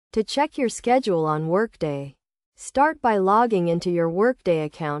To check your schedule on Workday, start by logging into your Workday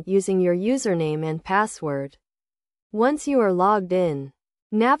account using your username and password. Once you are logged in,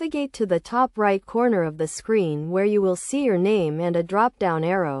 navigate to the top right corner of the screen where you will see your name and a drop-down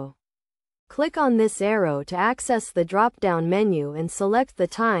arrow. Click on this arrow to access the drop-down menu and select the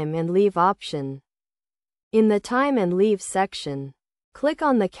Time and Leave option. In the Time and Leave section, click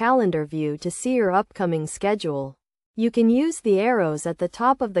on the calendar view to see your upcoming schedule. You can use the arrows at the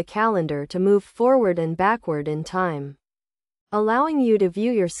top of the calendar to move forward and backward in time, allowing you to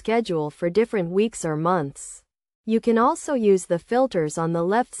view your schedule for different weeks or months. You can also use the filters on the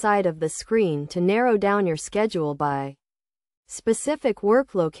left side of the screen to narrow down your schedule by specific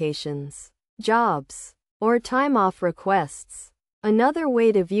work locations, jobs, or time off requests. Another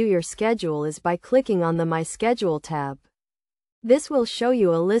way to view your schedule is by clicking on the My Schedule tab. This will show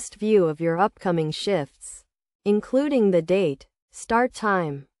you a list view of your upcoming shifts, including the date, start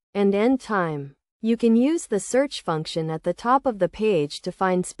time, and end time. You can use the search function at the top of the page to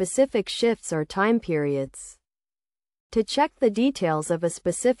find specific shifts or time periods. To check the details of a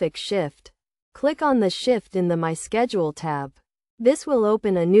specific shift, click on the shift in the My Schedule tab. This will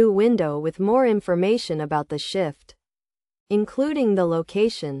open a new window with more information about the shift, including the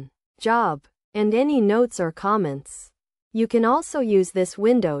location, job, and any notes or comments. You can also use this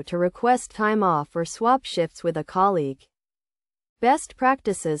window to request time off or swap shifts with a colleague. Best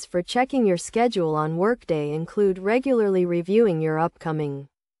practices for checking your schedule on Workday include regularly reviewing your upcoming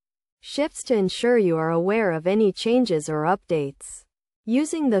shifts to ensure you are aware of any changes or updates,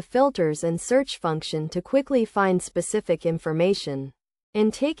 using the filters and search function to quickly find specific information,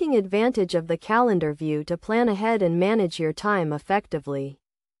 and taking advantage of the calendar view to plan ahead and manage your time effectively.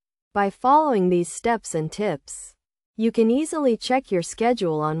 By following these steps and tips, you can easily check your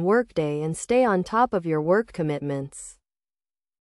schedule on Workday and stay on top of your work commitments.